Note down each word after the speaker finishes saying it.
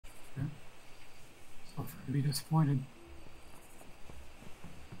I'd be disappointed.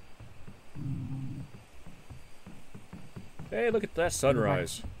 Hey, look at that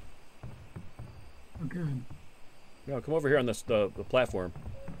sunrise. Oh, good. No, come over here on this the platform.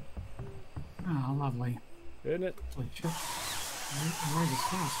 Oh, lovely. Isn't it? Holy shit. Where's this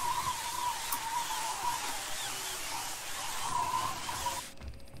house?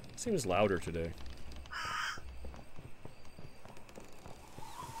 Seems louder today.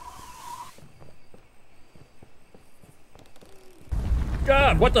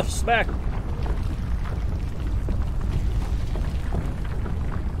 God, what the smack?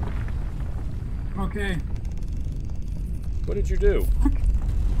 Okay. What did you do?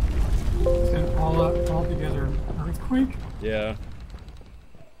 It's an all together earthquake? Yeah.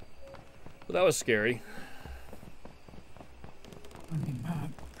 Well, that was scary. I mean,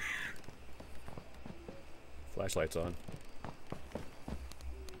 Flashlight's on.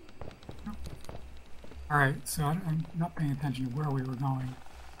 Alright, so I'm not paying attention to where we were going.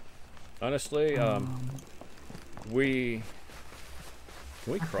 Honestly, can we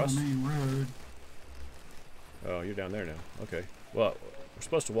cross? The main road. Oh, you're down there now. Okay. Well, we're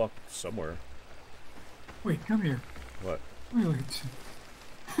supposed to walk somewhere. Wait, come here. What? Wait, look at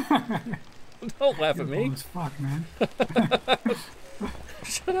you. Don't laugh at me. You're as fuck, man.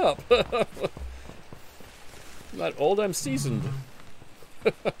 Shut up. I'm not old, I'm seasoned.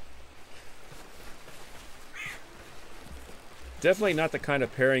 Definitely not the kind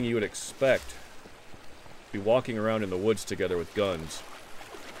of pairing you would expect. Be walking around in the woods together with guns.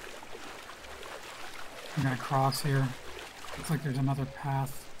 I'm gonna cross here. Looks like there's another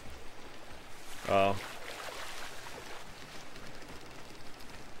path. Oh.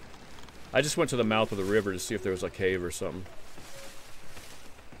 I just went to the mouth of the river to see if there was a cave or something.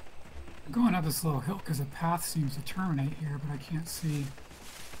 I'm going up this little hill because the path seems to terminate here, but I can't see.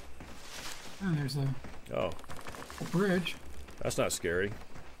 Oh, there's a bridge. That's not scary.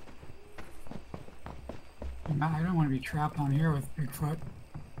 I don't want to be trapped on here with Bigfoot.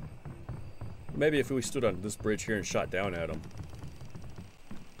 Maybe if we stood on this bridge here and shot down at him.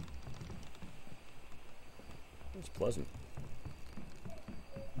 It's pleasant.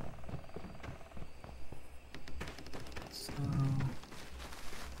 So...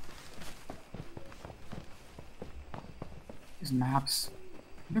 these maps,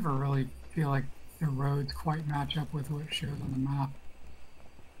 I never really feel like the roads quite match up with what it shows on the map.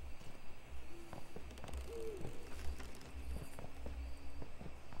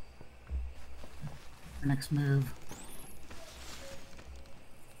 Our next move.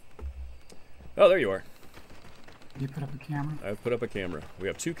 Oh, there you are. Did you put up a camera? I've put up a camera. We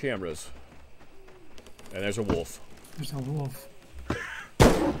have 2 cameras. And there's a wolf. There's a wolf.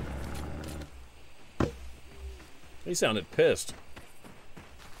 He sounded pissed.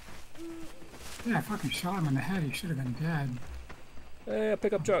 Yeah, I fucking shot him in the head. He should have been dead. Hey, a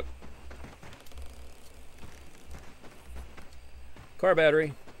pickup truck. Car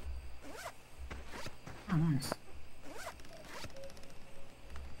battery. Oh, nice.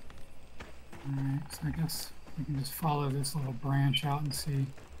 Alright, so I guess we can just follow this little branch out and see.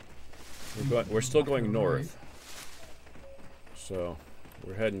 We're still going north. So,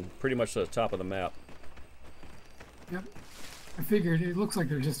 we're heading pretty much to the top of the map. Yep. I figured it looks like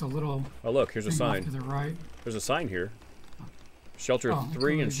there's just a little. Oh, look, here's a sign. To the right. There's a sign here. Shelter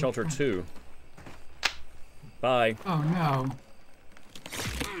 3 and Shelter 2. Bye. Oh, no.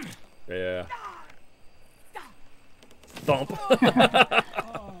 Yeah. Thump.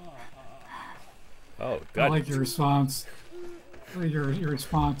 Oh, God. I like your response. Your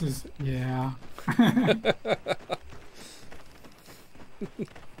response is, yeah.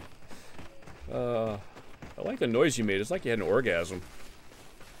 I like the noise you made. It's like you had an orgasm.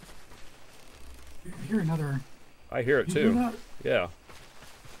 You hear another... I hear it you too. Hear that? Yeah.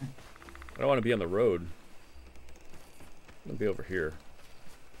 I don't want to be on the road. I'm going to be over here.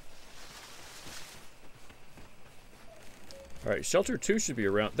 Alright, Shelter 2 should be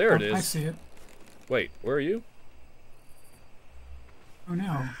around. There it is. I see it. Wait, where are you? Oh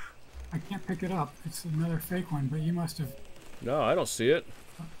no. I can't pick it up. It's another fake one, but you must have... No, I don't see it.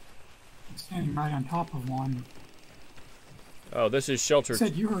 I'm standing right on top of one. Oh, this is Shelter... You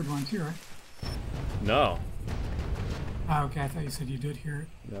said you heard one too, right? No. Oh, okay, I thought you said you did hear it.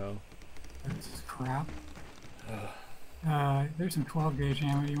 No. This is crap. There's some 12 gauge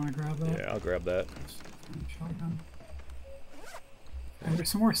ammo. You want to grab that? Yeah, I'll grab that. Shotgun.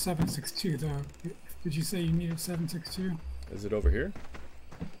 There's some more 7.62 though. Did you say you needed 7.62? Is it over here?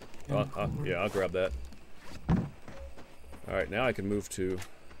 Yeah, yeah, I'll grab that. Alright, now I can move to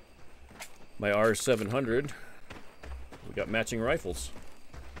my R700. We got matching rifles.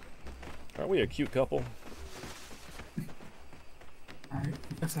 Aren't we a cute couple? Alright,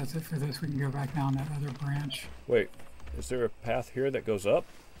 I guess that's it for this. We can go back down that other branch. Wait, is there a path here that goes up?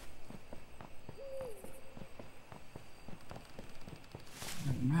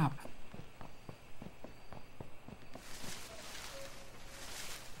 There's a map.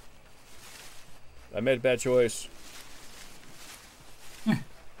 I made a bad choice. I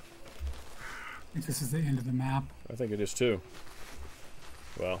think this is the end of the map. I think it is too.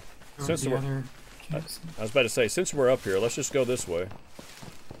 Well, since the we're... other I was about to say, since we're up here, let's just go this way.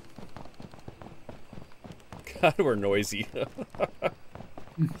 God, we're noisy. The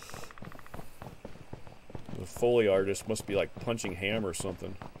Foley artist must be like punching ham or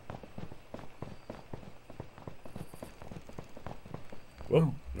something.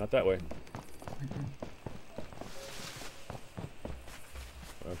 Whoa, not that way.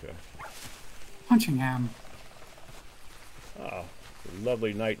 Okay. Punching ham. Ah,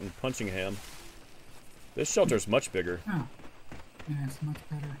 lovely night in Punchingham. This shelter's much bigger. Oh, yeah, it's much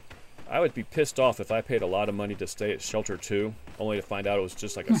better. I would be pissed off if I paid a lot of money to stay at shelter 2, only to find out it was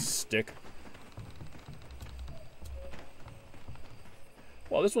just like a stick.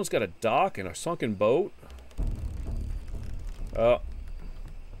 Well, this one's got a dock and a sunken boat. Oh.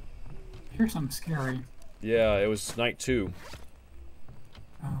 Here's something scary. Yeah, it was night 2.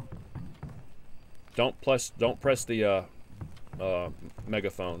 Oh. Don't press the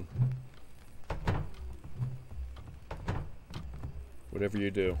megaphone. Whatever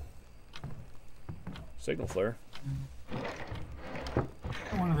you do. Signal flare.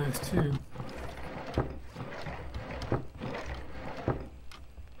 One of those too.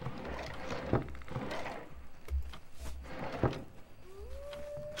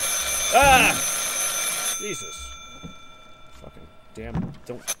 Ah! Jesus. Fucking damn,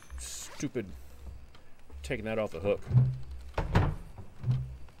 don't stupid taking that off the hook.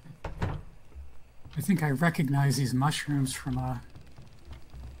 I think I recognize these mushrooms from a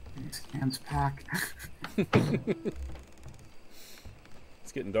scans pack. It's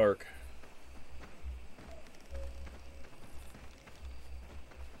getting dark.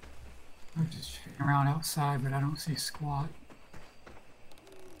 I'm just checking around outside, but I don't see squat.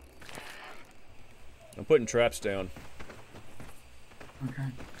 I'm putting traps down. Okay.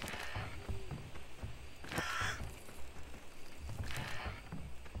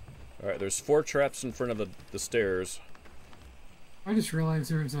 Alright, there's 4 traps in front of the stairs. I just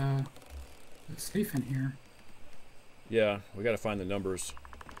realized there's a safe in here. Yeah, we gotta find the numbers.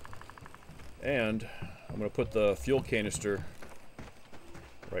 And I'm gonna put the fuel canister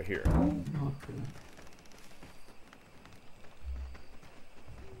right here.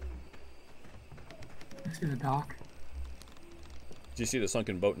 I see the dock. Do you see the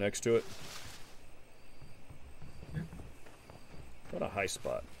sunken boat next to it? Yep. What a high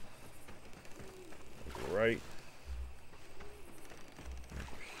spot. Right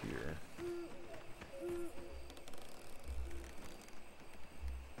here.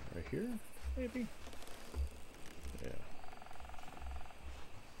 Right here, maybe? Yeah.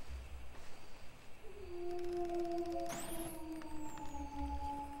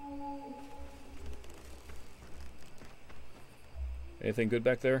 Anything good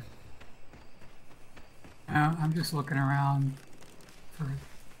back there? I'm just looking around for a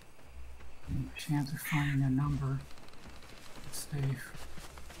chance of finding a number. It's safe.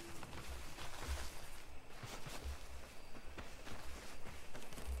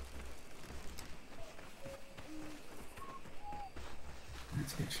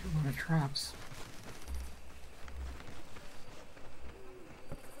 Let's get you a lot of traps.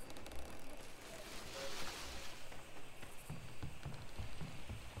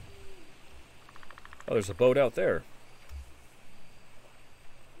 Oh, there's a boat out there.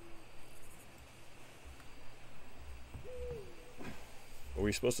 Are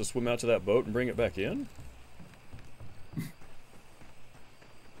we supposed to swim out to that boat and bring it back in?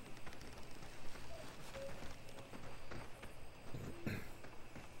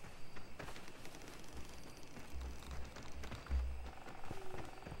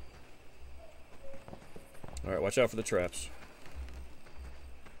 Alright, watch out for the traps.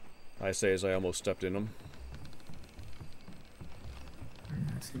 I say as I almost stepped in them.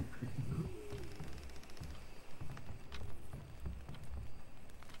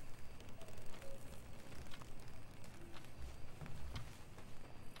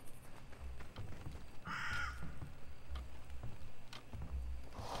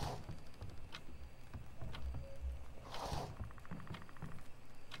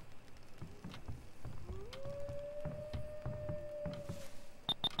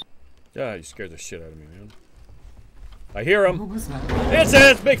 Yeah, you scared the shit out of me, man. I hear him. What was that? It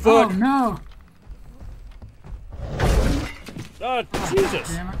says Bigfoot. Oh no! Oh,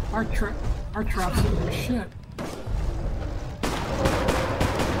 Jesus! Damn it. Our traps are shit.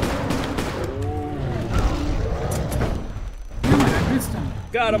 Damn it, I missed him.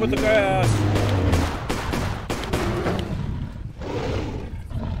 Got him with the grass!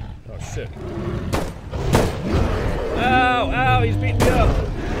 Oh, shit. Ow! Ow! He's beating me up!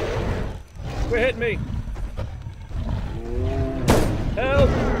 Quit hitting me! Help!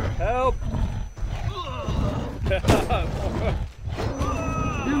 Help!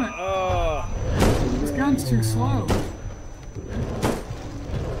 Damn it. This gun's too slow.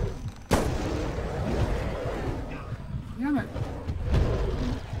 Damn it.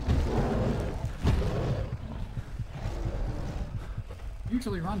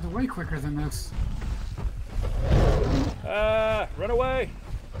 Usually runs away quicker than this. Run away!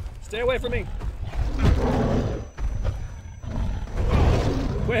 Stay away from me!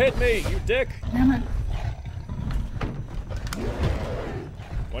 Quit hitting me, you dick! Damn it.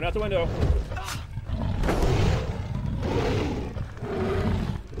 One out the window.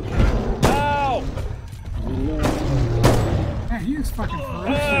 Ow! Man, he is fucking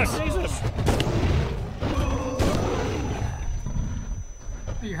ferocious. Jesus!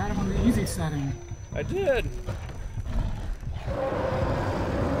 Hey, you had him on the easy setting. I did.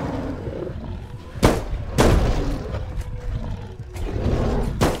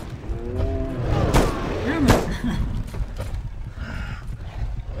 Damn it.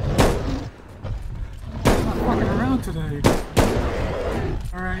 I'm not fucking around today.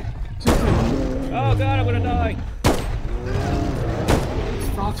 Alright. Oh god, I'm gonna die.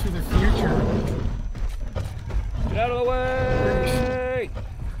 Thoughts for the future. Get out of the way!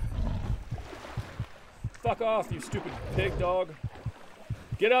 Fuck off, you stupid pig dog.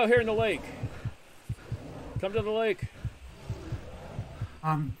 Get out here in the lake. Come to the lake.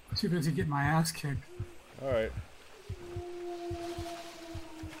 I'm too busy getting my ass kicked. Alright.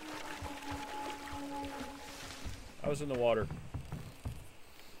 I was in the water.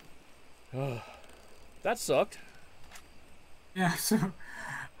 That sucked. Yeah, so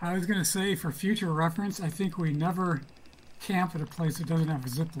I was gonna say for future reference, I think we never camp at a place that doesn't have a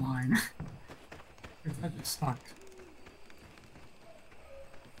zip line. Because that just sucked.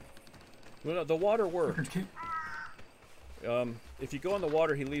 Well, no, the water worked. Okay. If you go in the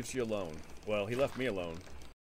water, he leaves you alone. Well, he left me alone.